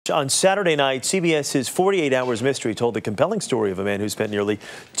On Saturday night, CBS's 48 Hours Mystery told the compelling story of a man who spent nearly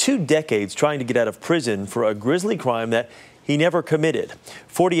 2 decades trying to get out of prison for a grisly crime that he never committed.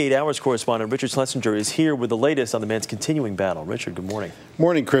 48 Hours correspondent Richard Schlesinger is here with the latest on the man's continuing battle. Richard, good morning.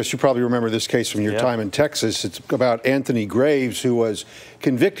 Morning, Chris. You probably remember this case from your time in Texas. It's about Anthony Graves, who was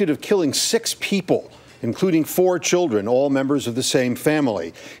convicted of killing 6 people, including 4 children, all members of the same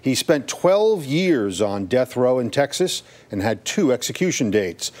family. He spent 12 years on death row in Texas and had 2 execution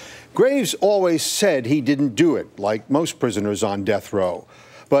dates. Graves always said he didn't do it, like most prisoners on death row.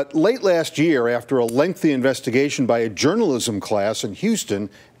 But late last year, after a lengthy investigation by a journalism class in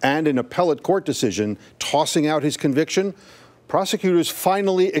Houston and an appellate court decision tossing out his conviction, prosecutors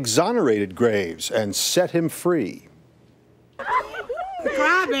finally exonerated Graves and set him free.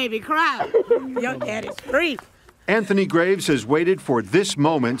 Cry, baby, cry. Your daddy's free. Anthony Graves has waited for this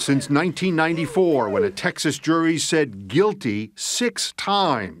moment since 1994, when a Texas jury said guilty 6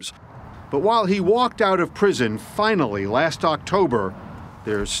 times. But while he walked out of prison finally last October,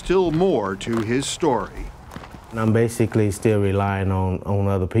 there's still more to his story. I'm basically still relying on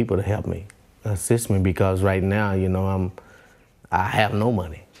other people to help me, assist me, because right now, I have no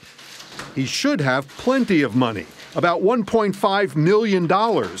money. He should have plenty of money. About $1.5 million.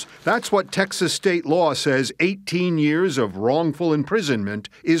 That's what Texas state law says 18 years of wrongful imprisonment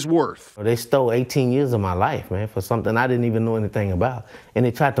is worth. They stole 18 years of my life, man, for something I didn't even know anything about, and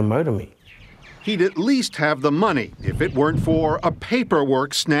they tried to murder me. He'd at least have the money if it weren't for a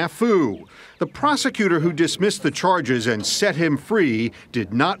paperwork snafu. The prosecutor who dismissed the charges and set him free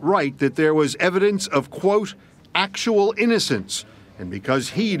did not write that there was evidence of, quote, actual innocence. And because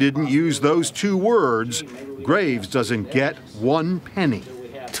he didn't use those 2 words, Graves doesn't get 1 penny.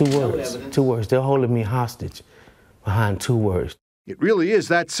 2 words, 2 words. They're holding me hostage behind 2 words. It really is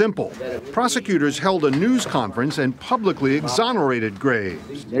that simple. Prosecutors held a news conference and publicly exonerated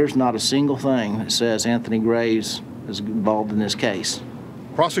Graves. There's not a single thing that says Anthony Graves is involved in this case.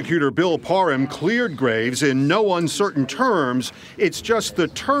 Prosecutor Bill Parham cleared Graves in no uncertain terms. It's just the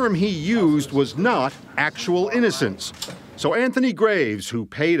term he used was not actual innocence. So Anthony Graves, who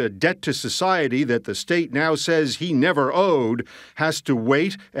paid a debt to society that the state now says he never owed, has to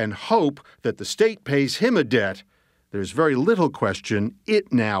wait and hope that the state pays him a debt there's very little question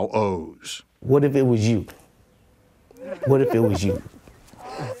it now owes. What if it was you? What if it was you?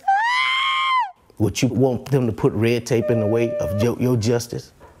 Would you want them to put red tape in the way of your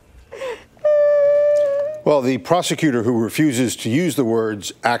justice? Well, the prosecutor who refuses to use the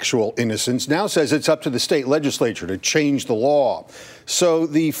words actual innocence now says it's up to the state legislature to change the law. So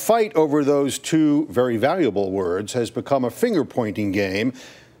the fight over those 2 very valuable words has become a finger-pointing game.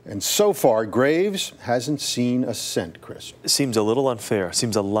 And so far, Graves hasn't seen a cent, Chris. Seems a little unfair.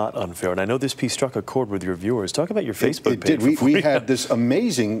 Seems a lot unfair. And I know this piece struck a chord with your viewers. Talk about your Facebook page. It did. We had this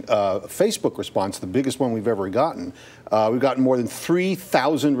amazing Facebook response, the biggest one we've ever gotten. We've gotten more than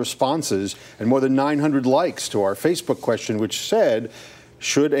 3,000 responses and more than 900 likes to our Facebook question, which said,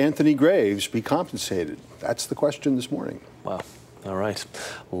 should Anthony Graves be compensated? That's the question this morning. Wow. All right.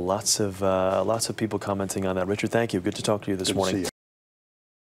 Lots of people commenting on that. Richard, thank you. Good to talk to you this morning.